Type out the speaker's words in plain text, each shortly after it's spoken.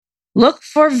Look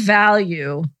for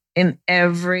value in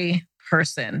every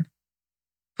person.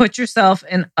 Put yourself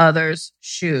in others'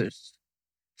 shoes.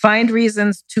 Find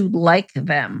reasons to like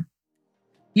them.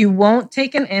 You won't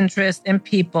take an interest in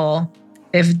people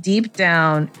if deep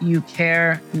down you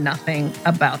care nothing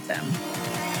about them.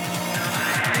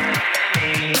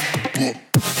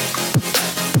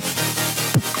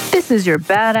 This is your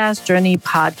Badass Journey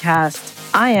podcast.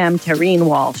 I am Kareen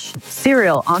Walsh,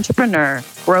 serial entrepreneur,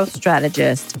 growth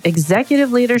strategist,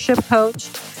 executive leadership coach,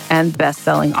 and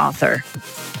best-selling author.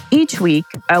 Each week,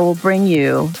 I will bring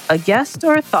you a guest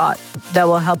or a thought that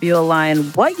will help you align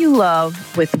what you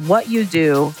love with what you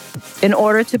do in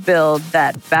order to build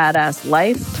that badass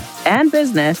life and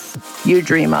business you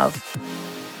dream of.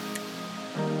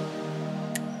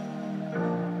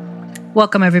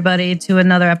 Welcome, everybody, to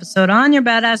another episode on your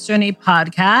Badass Journey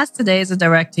podcast. Today is a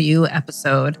direct-to-you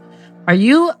episode. Are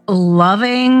you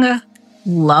loving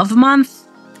Love Month?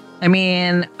 I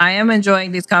mean, I am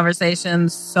enjoying these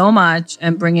conversations so much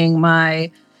and bringing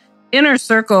my inner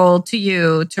circle to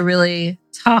you to really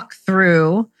talk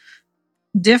through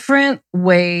different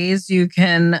ways you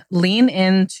can lean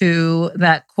into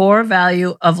that core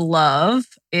value of love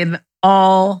in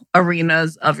all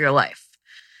arenas of your life.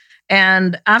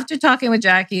 And after talking with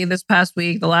Jackie this past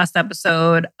week, the last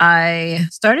episode, I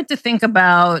started to think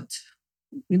about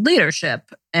leadership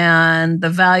and the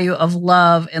value of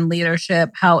love in leadership,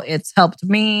 how it's helped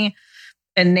me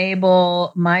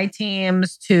enable my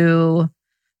teams to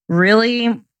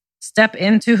really step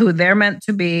into who they're meant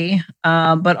to be,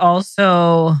 but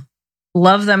also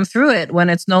love them through it when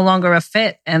it's no longer a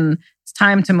fit and it's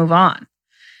time to move on.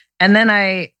 And then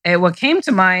what came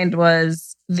to mind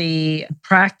was the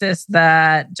practice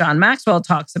that John Maxwell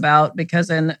talks about, because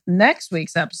in next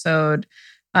week's episode,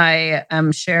 I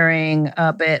am sharing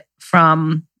a bit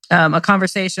from a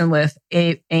conversation with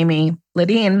Amy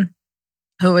Ledeen,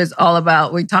 who is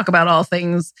we talk about all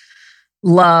things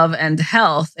love and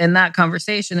health in that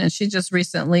conversation. And she just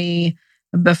recently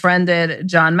befriended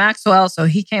John Maxwell, so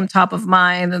he came top of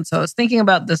mind. And so I was thinking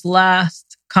about this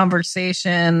last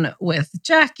conversation with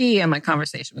Jackie and my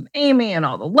conversation with Amy and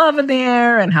all the love in the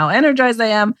air and how energized I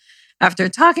am after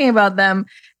talking about them.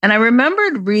 And I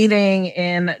remembered reading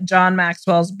in John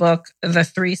Maxwell's book, The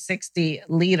 360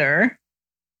 Leader,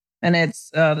 and it's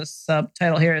the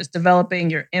subtitle here is Developing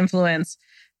Your Influence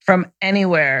from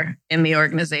Anywhere in the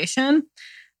Organization,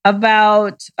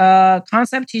 about a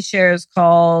concept he shares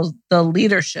called the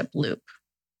leadership loop.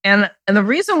 And the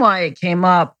reason why it came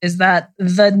up is that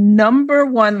the number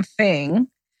one thing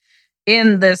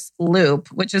in this loop,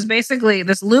 which is basically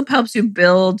this loop helps you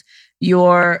build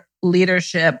your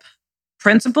leadership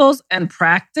principles and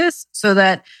practice so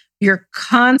that you're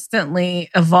constantly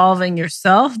evolving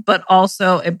yourself, but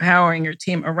also empowering your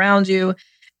team around you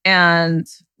and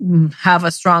have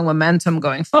a strong momentum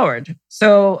going forward.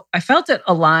 So I felt it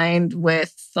aligned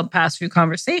with the past few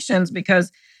conversations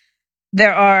because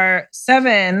there are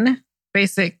 7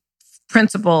 basic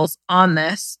principles on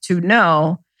this to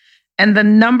know. And the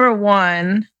number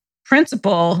one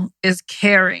principle is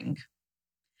caring.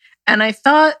 And I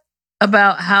thought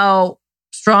about how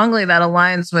strongly that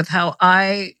aligns with how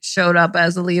I showed up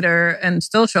as a leader and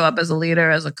still show up as a leader,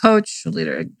 as a coach, a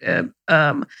leader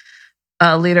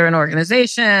in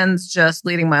organizations, just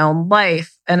leading my own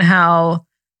life, and how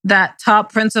that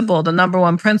top principle, the number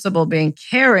one principle being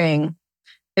caring,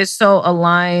 is so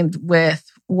aligned with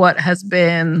what has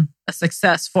been a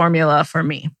success formula for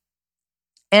me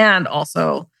and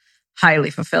also highly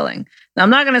fulfilling. Now, I'm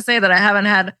not going to say that I haven't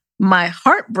had my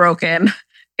heart broken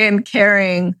in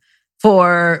caring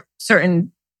for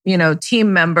certain,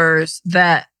 team members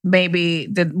that maybe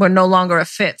were no longer a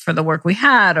fit for the work we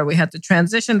had, or we had to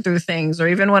transition through things, or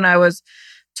even when I was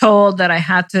told that I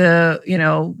had to,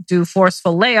 do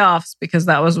forceful layoffs because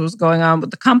that was what was going on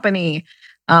with the company.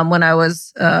 When I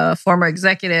was a former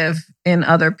executive in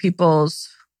other people's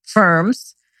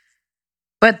firms.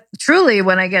 But truly,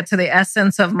 when I get to the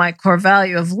essence of my core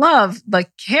value of love, like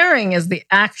caring is the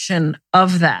action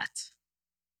of that,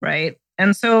 right?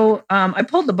 And so I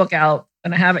pulled the book out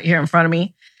and I have it here in front of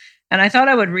me. And I thought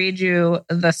I would read you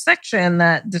the section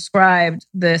that described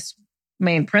this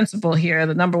main principle here,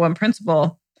 the number one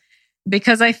principle,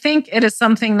 because I think it is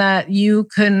something that you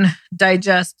can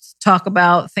digest, talk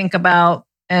about, think about,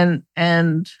 and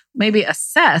maybe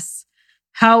assess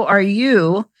how are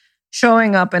you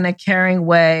showing up in a caring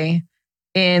way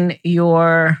in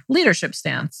your leadership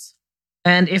stance.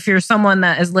 And if you're someone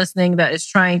that is listening that is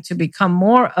trying to become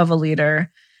more of a leader,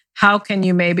 how can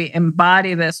you maybe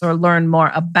embody this or learn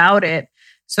more about it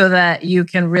so that you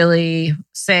can really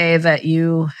say that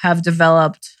you have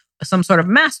developed some sort of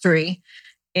mastery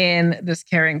in this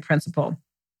caring principle.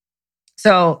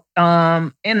 So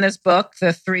in this book, The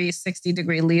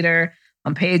 360-Degree Leader,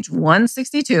 on page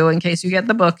 162, in case you get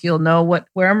the book, you'll know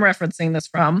where I'm referencing this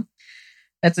from.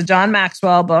 It's a John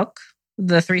Maxwell book,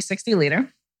 The 360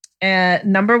 Leader.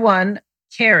 Number 1,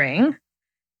 caring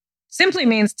simply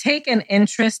means take an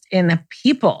interest in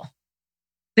people.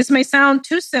 This may sound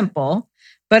too simple,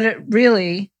 but it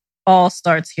really all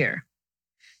starts here.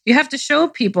 You have to show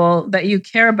people that you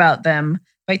care about them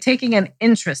by taking an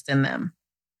interest in them.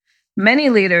 Many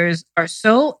leaders are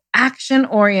so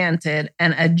action-oriented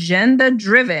and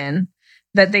agenda-driven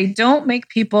that they don't make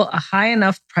people a high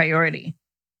enough priority.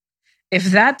 If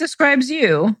that describes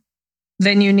you,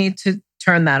 then you need to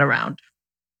turn that around.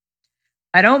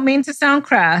 I don't mean to sound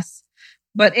crass,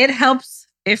 but it helps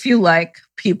if you like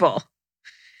people.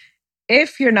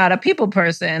 If you're not a people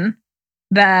person,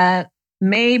 that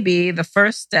may be the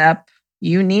first step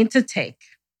you need to take.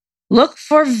 Look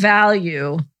for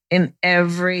value in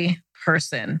every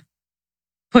person.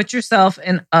 Put yourself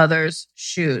in others'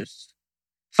 shoes.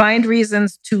 Find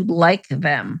reasons to like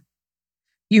them.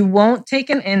 You won't take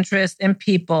an interest in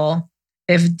people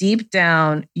if deep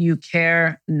down you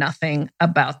care nothing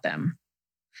about them.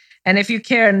 And if you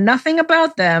care nothing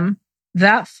about them,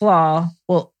 that flaw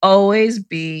will always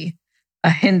be a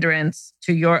hindrance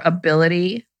to your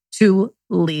ability to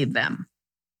lead them.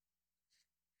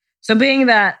 So being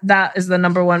that is the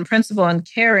number 1 principle in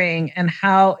caring and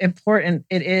how important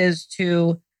it is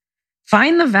to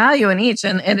find the value in each.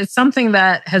 And it's something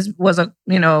that was a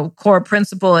core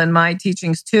principle in my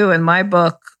teachings too, in my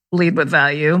book, Lead with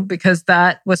Value, because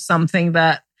that was something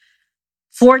that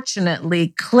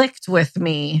fortunately clicked with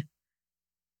me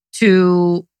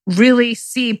to really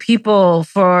see people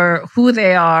for who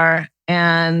they are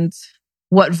and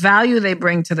what value they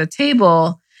bring to the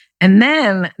table, and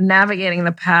then navigating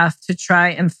the path to try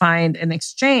and find an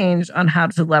exchange on how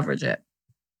to leverage it.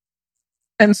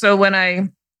 And so when I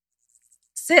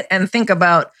sit and think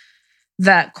about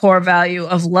that core value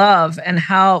of love and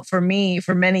how, for me,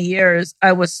 for many years,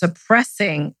 I was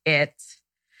suppressing it,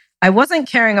 I wasn't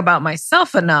caring about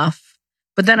myself enough,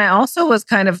 but then I also was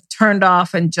kind of turned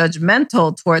off and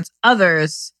judgmental towards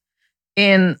others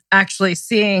in actually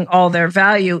seeing all their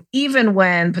value, even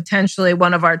when potentially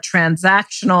one of our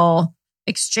transactional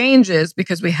exchanges,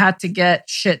 because we had to get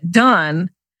shit done,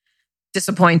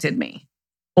 disappointed me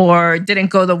or didn't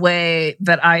go the way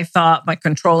that I thought my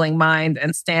controlling mind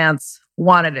and stance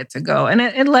wanted it to go. And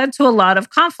it led to a lot of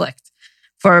conflict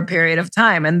for a period of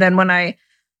time. And then when I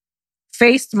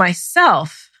faced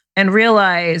myself and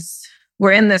realized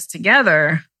we're in this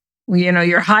together,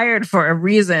 you're hired for a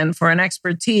reason, for an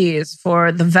expertise,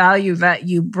 for the value that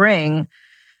you bring.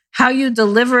 How you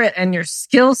deliver it and your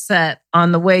skill set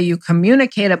on the way you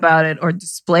communicate about it or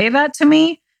display that to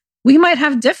me, we might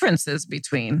have differences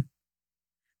between.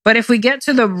 But if we get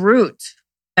to the root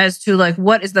as to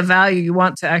what is the value you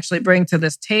want to actually bring to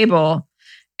this table,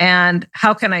 and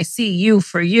how can I see you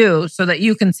for you so that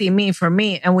you can see me for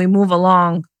me, and we move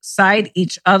alongside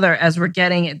each other as we're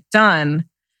getting it done,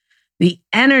 the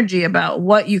energy about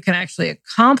what you can actually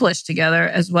accomplish together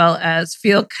as well as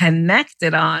feel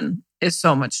connected on is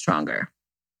so much stronger.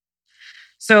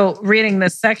 So reading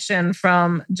this section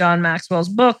from John Maxwell's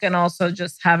book and also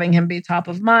just having him be top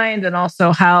of mind, and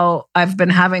also how I've been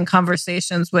having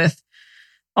conversations with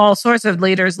all sorts of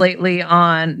leaders lately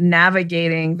on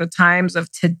navigating the times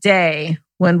of today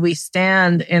when we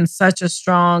stand in such a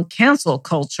strong cancel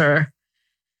culture,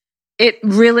 it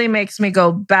really makes me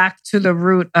go back to the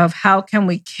root of how can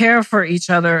we care for each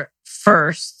other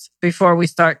first before we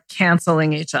start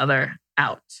canceling each other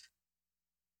out.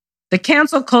 The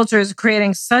cancel culture is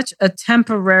creating such a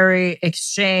temporary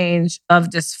exchange of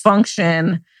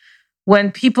dysfunction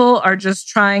when people are just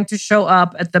trying to show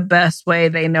up at the best way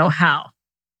they know how.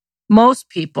 Most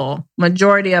people,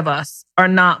 majority of us, are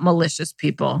not malicious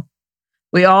people.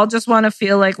 We all just want to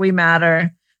feel like we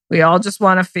matter. We all just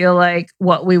want to feel like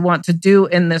what we want to do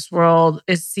in this world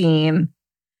is seen.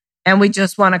 And we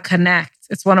just want to connect.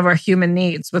 It's one of our human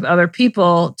needs with other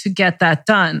people to get that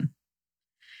done.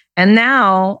 And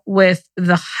now with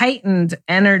the heightened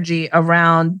energy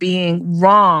around being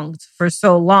wronged for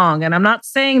so long, and I'm not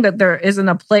saying that there isn't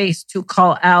a place to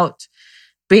call out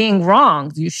being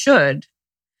wronged, you should,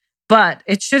 but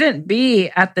it shouldn't be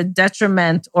at the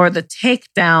detriment or the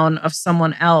takedown of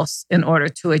someone else in order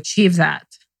to achieve that.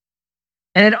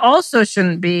 And it also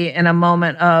shouldn't be in a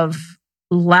moment of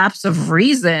lapse of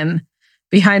reason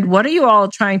behind what are you all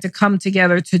trying to come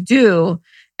together to do?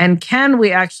 And can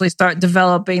we actually start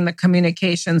developing the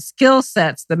communication skill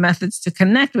sets, the methods to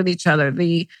connect with each other,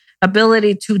 the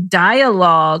ability to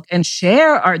dialogue and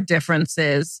share our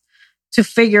differences to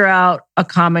figure out a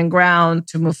common ground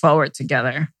to move forward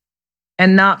together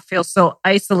and not feel so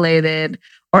isolated.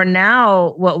 Or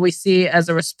now what we see as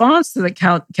a response to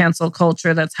the cancel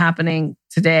culture that's happening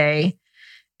today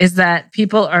is that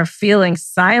people are feeling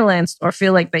silenced or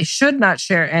feel like they should not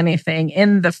share anything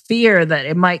in the fear that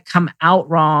it might come out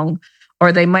wrong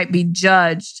or they might be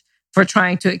judged for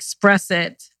trying to express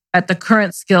it at the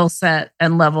current skill set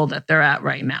and level that they're at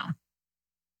right now.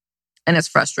 And it's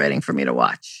frustrating for me to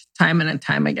watch time and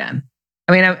time again.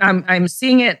 I mean, I'm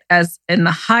seeing it as in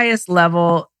the highest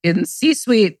level in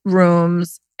C-suite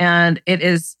rooms, and it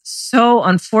is so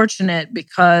unfortunate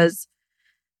because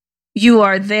you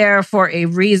are there for a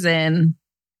reason,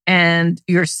 and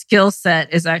your skill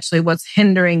set is actually what's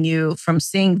hindering you from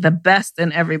seeing the best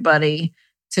in everybody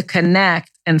to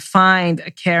connect and find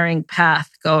a caring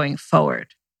path going forward.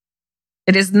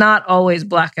 It is not always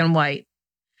black and white.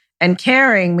 And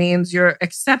caring means you're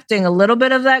accepting a little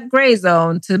bit of that gray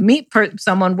zone to meet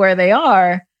someone where they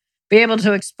are, be able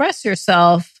to express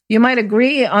yourself. You might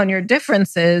agree on your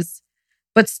differences,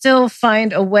 but still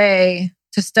find a way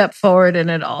to step forward in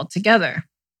it all together.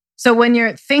 So when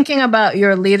you're thinking about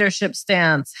your leadership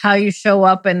stance, how you show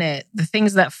up in it, the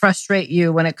things that frustrate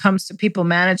you when it comes to people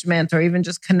management or even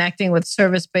just connecting with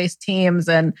service-based teams,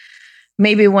 and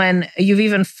maybe when you've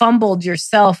even fumbled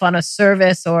yourself on a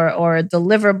service or a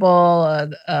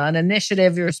deliverable, an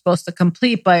initiative you're supposed to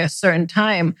complete by a certain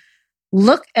time,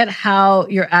 look at how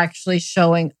you're actually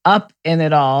showing up in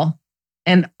it all.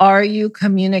 And are you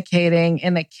communicating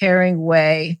in a caring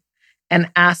way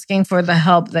and asking for the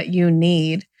help that you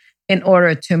need in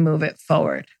order to move it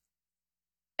forward?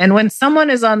 And when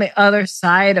someone is on the other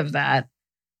side of that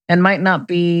and might not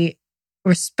be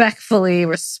respectfully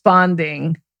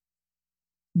responding,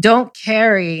 don't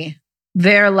carry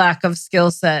their lack of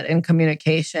skill set in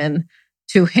communication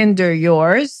to hinder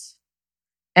yours,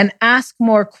 and ask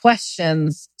more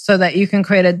questions so that you can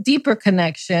create a deeper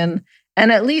connection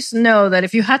and at least know that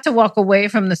if you had to walk away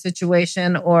from the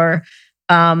situation or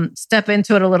step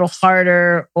into it a little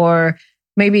harder or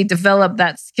maybe develop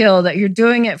that skill, that you're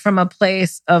doing it from a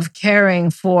place of caring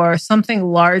for something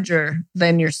larger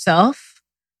than yourself,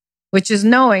 which is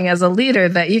knowing as a leader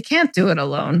that you can't do it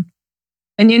alone.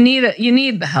 And you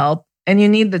need the help and you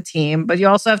need the team, but you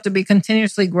also have to be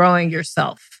continuously growing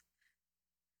yourself.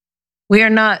 We are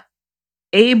not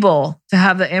able to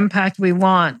have the impact we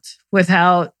want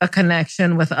without a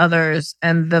connection with others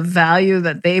and the value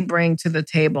that they bring to the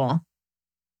table,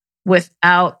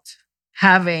 without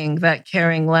having that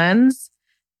caring lens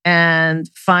and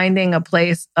finding a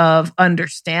place of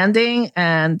understanding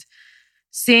and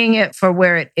seeing it for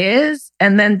where it is,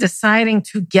 and then deciding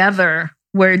together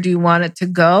where do you want it to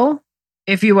go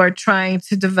if you are trying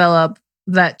to develop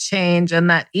that change and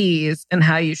that ease in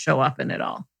how you show up in it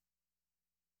all.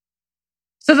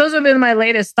 So those have been my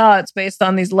latest thoughts based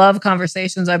on these love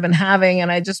conversations I've been having.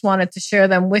 And I just wanted to share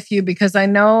them with you because I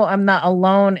know I'm not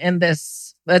alone in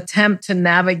this attempt to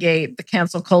navigate the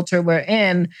cancel culture we're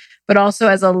in, but also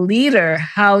as a leader,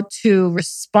 how to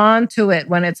respond to it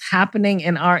when it's happening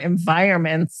in our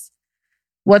environments.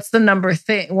 What's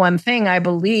the one thing I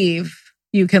believe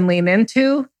you can lean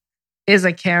into is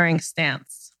a caring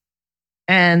stance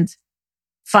and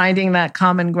finding that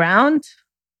common ground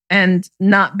and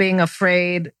not being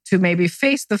afraid to maybe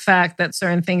face the fact that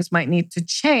certain things might need to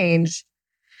change,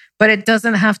 but it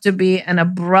doesn't have to be an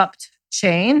abrupt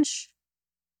change.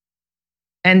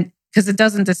 And because it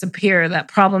doesn't disappear, that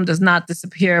problem does not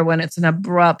disappear when it's an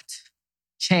abrupt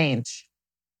change.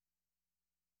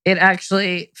 It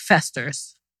actually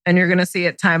festers, and you're going to see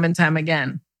it time and time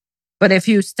again. But if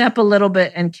you step a little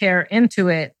bit and care into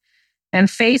it and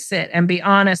face it and be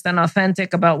honest and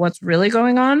authentic about what's really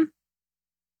going on,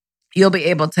 you'll be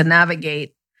able to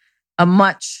navigate a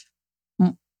much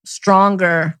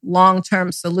stronger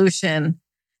long-term solution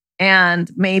and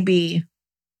maybe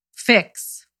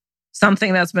fix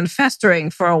something that's been festering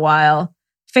for a while,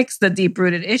 fix the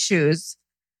deep-rooted issues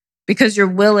because you're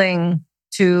willing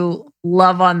to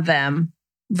love on them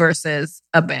versus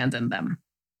abandon them.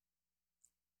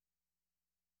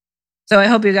 So I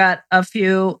hope you got a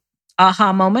few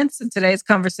aha moments in today's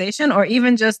conversation, or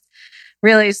even just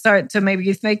really start to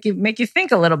maybe make you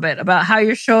think a little bit about how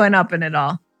you're showing up in it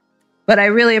all. But I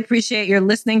really appreciate your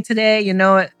listening today. You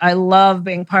know, I love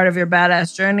being part of your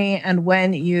badass journey. And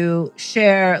when you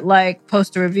share, like,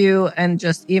 post a review, and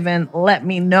just even let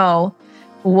me know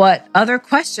what other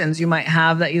questions you might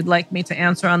have that you'd like me to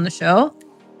answer on the show,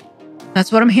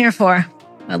 that's what I'm here for.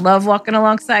 I love walking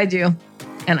alongside you.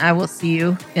 And I will see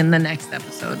you in the next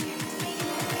episode.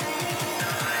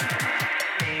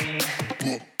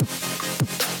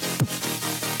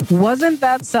 Wasn't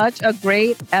that such a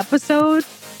great episode?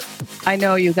 I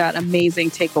know you got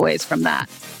amazing takeaways from that.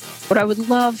 What I would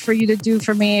love for you to do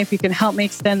for me, if you can help me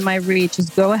extend my reach, is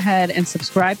go ahead and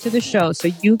subscribe to the show so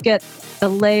you get the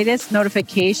latest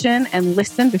notification and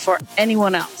listen before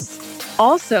anyone else.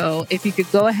 Also, if you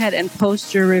could go ahead and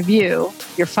post your review,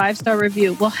 your 5-star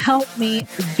review will help me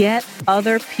get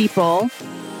other people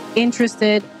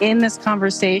interested in this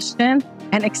conversation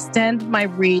and extend my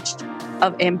reach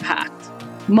of impact.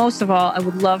 Most of all, I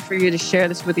would love for you to share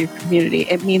this with your community.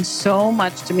 It means so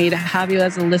much to me to have you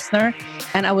as a listener,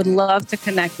 and I would love to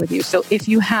connect with you. So if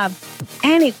you have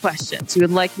any questions you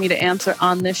would like me to answer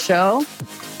on this show,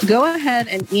 go ahead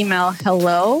and email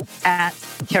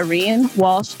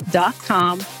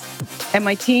hello@KareenWalsh.com, and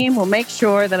my team will make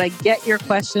sure that I get your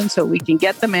questions so we can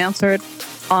get them answered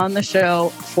on the show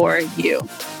for you.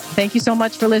 Thank you so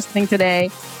much for listening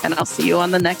today, and I'll see you on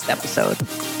the next episode.